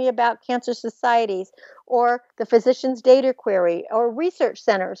told me about cancer societies or the physician's data query or research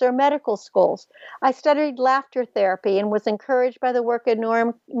centers or medical schools. I studied laughter therapy and was encouraged by the work of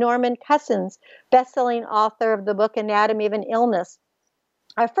Norman Cousins, best-selling author of the book Anatomy of an Illness.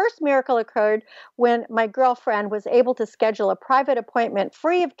 Our first miracle occurred when my girlfriend was able to schedule a private appointment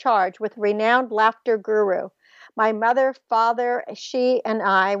free of charge with a renowned laughter guru. My mother, father, she, and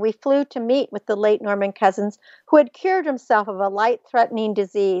I, we flew to meet with the late Norman Cousins, who had cured himself of a life-threatening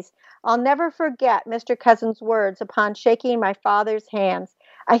disease. I'll never forget Mr. Cousins' words upon shaking my father's hands.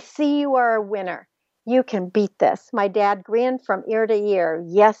 "I see you are a winner. You can beat this." My dad grinned from ear to ear.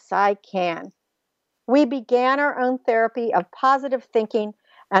 "Yes, I can." We began our own therapy of positive thinking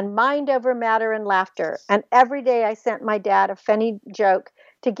and mind over matter and laughter. And every day I sent my dad a funny joke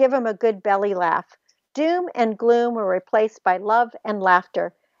to give him a good belly laugh. Doom and gloom were replaced by love and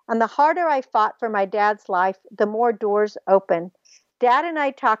laughter. And the harder I fought for my dad's life, the more doors opened. Dad and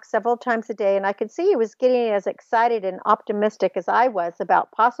I talked several times a day, and I could see he was getting as excited and optimistic as I was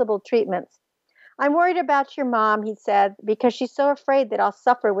about possible treatments. I'm worried about your mom, he said, because she's so afraid that I'll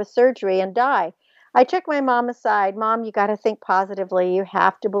suffer with surgery and die. I took my mom aside. Mom, you got to think positively. You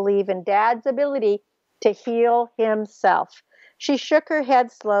have to believe in Dad's ability to heal himself. She shook her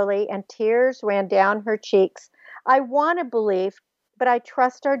head slowly, and tears ran down her cheeks. I want to believe, but I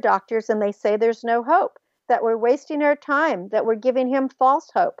trust our doctors, and they say there's no hope, that we're wasting our time, that we're giving him false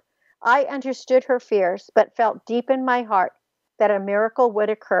hope. I understood her fears, but felt deep in my heart that a miracle would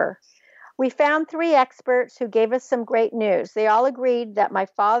occur. We found 3 experts who gave us some great news. They all agreed that my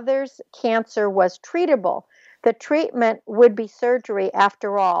father's cancer was treatable. The treatment would be surgery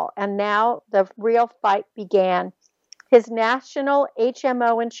after all, and now the real fight began. His national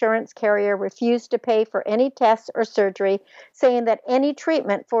HMO insurance carrier refused to pay for any tests or surgery, saying that any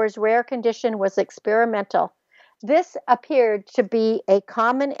treatment for his rare condition was experimental. This appeared to be a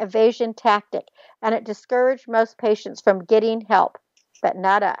common evasion tactic, and it discouraged most patients from getting help, but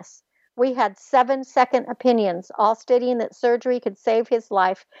not us. We had 7 second opinions, all stating that surgery could save his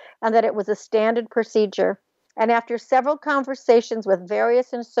life and that it was a standard procedure. And after several conversations with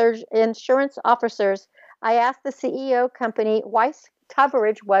various insurance officers, I asked the CEO company why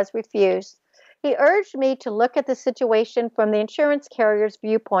coverage was refused. He urged me to look at the situation from the insurance carrier's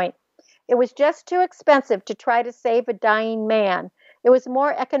viewpoint. It was just too expensive to try to save a dying man. It was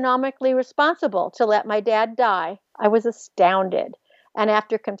more economically responsible to let my dad die. I was astounded. And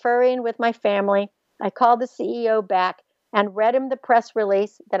after conferring with my family, I called the CEO back and read him the press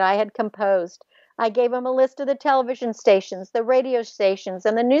release that I had composed. I gave him a list of the television stations, the radio stations,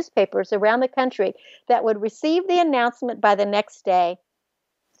 and the newspapers around the country that would receive the announcement by the next day.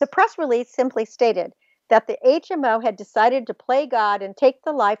 The press release simply stated that the HMO had decided to play God and take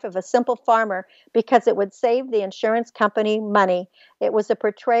the life of a simple farmer because it would save the insurance company money. It was a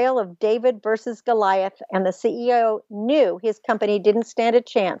portrayal of David versus Goliath, and the CEO knew his company didn't stand a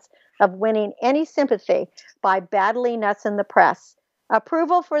chance of winning any sympathy by battling us in the press.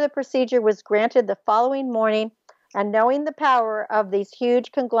 Approval for the procedure was granted the following morning, and knowing the power of these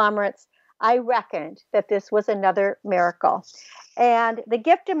huge conglomerates, I reckoned that this was another miracle. And the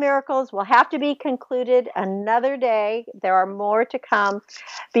gift of miracles will have to be concluded another day. There are more to come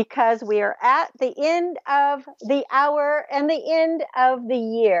because we are at the end of the hour and the end of the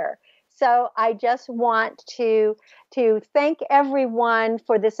year. So I just want to thank everyone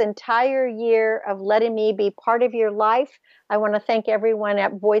for this entire year of letting me be part of your life. I want to thank everyone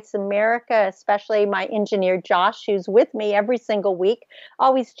at Voice America, especially my engineer, Josh, who's with me every single week,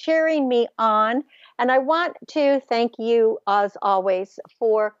 always cheering me on. And I want to thank you, as always,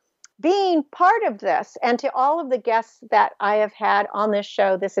 for being part of this, and to all of the guests that I have had on this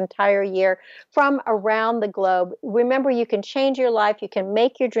show this entire year from around the globe. Remember, you can change your life. You can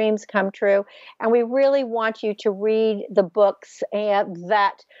make your dreams come true. And we really want you to read the books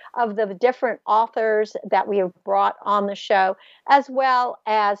that of the different authors that we have brought on the show, as well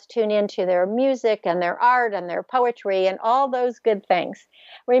as tune into their music and their art and their poetry and all those good things.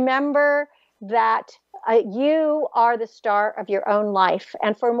 Remember that you are the star of your own life.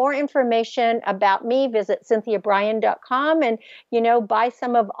 And for more information about me, visit CynthiaBryan.com and, buy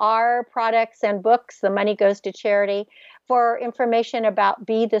some of our products and books. The money goes to charity. For information about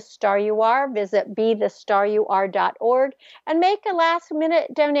Be the Star You Are, visit BeTheStarYouAre.org and make a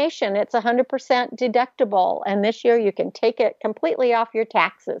last-minute donation. It's 100% deductible, and this year you can take it completely off your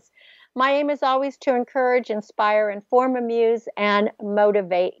taxes. My aim is always to encourage, inspire, inform, amuse, and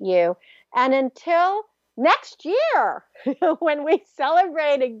motivate you. And until next year, when we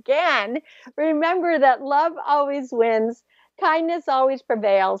celebrate again, remember that love always wins, kindness always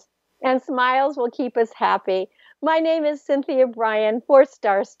prevails, and smiles will keep us happy. My name is Cynthia Bryan for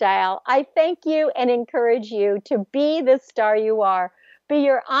Star Style. I thank you and encourage you to be the star you are. Be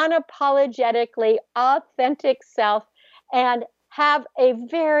your unapologetically authentic self and have a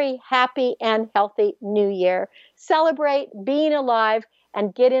very happy and healthy new year. Celebrate being alive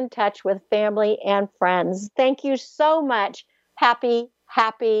and get in touch with family and friends. Thank you so much. Happy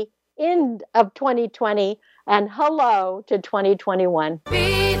end of 2020 and hello to 2021.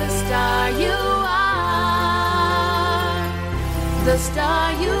 Be the star you are. The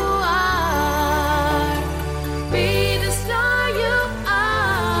star you are. Be the star you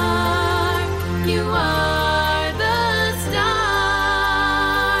are. You are the star.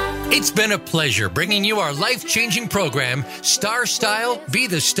 It's been a pleasure bringing you our life-changing program, Star Style, Be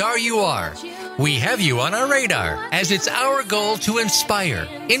the Star You Are. We have you on our radar, as it's our goal to inspire,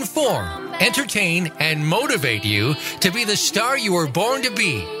 inform, entertain, and motivate you to be the star you were born to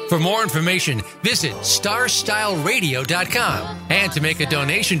be. For more information, visit starstyleradio.com. And to make a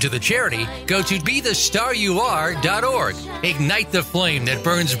donation to the charity, go to BeTheStarYouAre.org. Ignite the flame that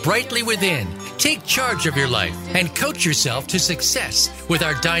burns brightly within. Take charge of your life and coach yourself to success with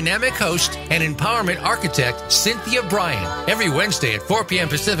our dynamic host and empowerment architect, Cynthia Bryan, every Wednesday at 4 p.m.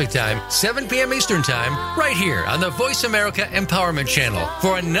 Pacific Time, 7 p.m. Eastern Time, right here on the Voice America Empowerment Channel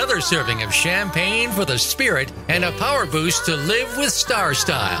for another serving of champagne for the spirit and a power boost to live with Star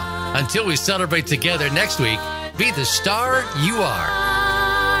Style. Until we celebrate together next week, be the star you are.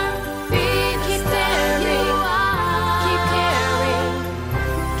 Keep caring, keep caring,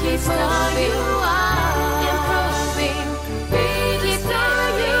 keep starting.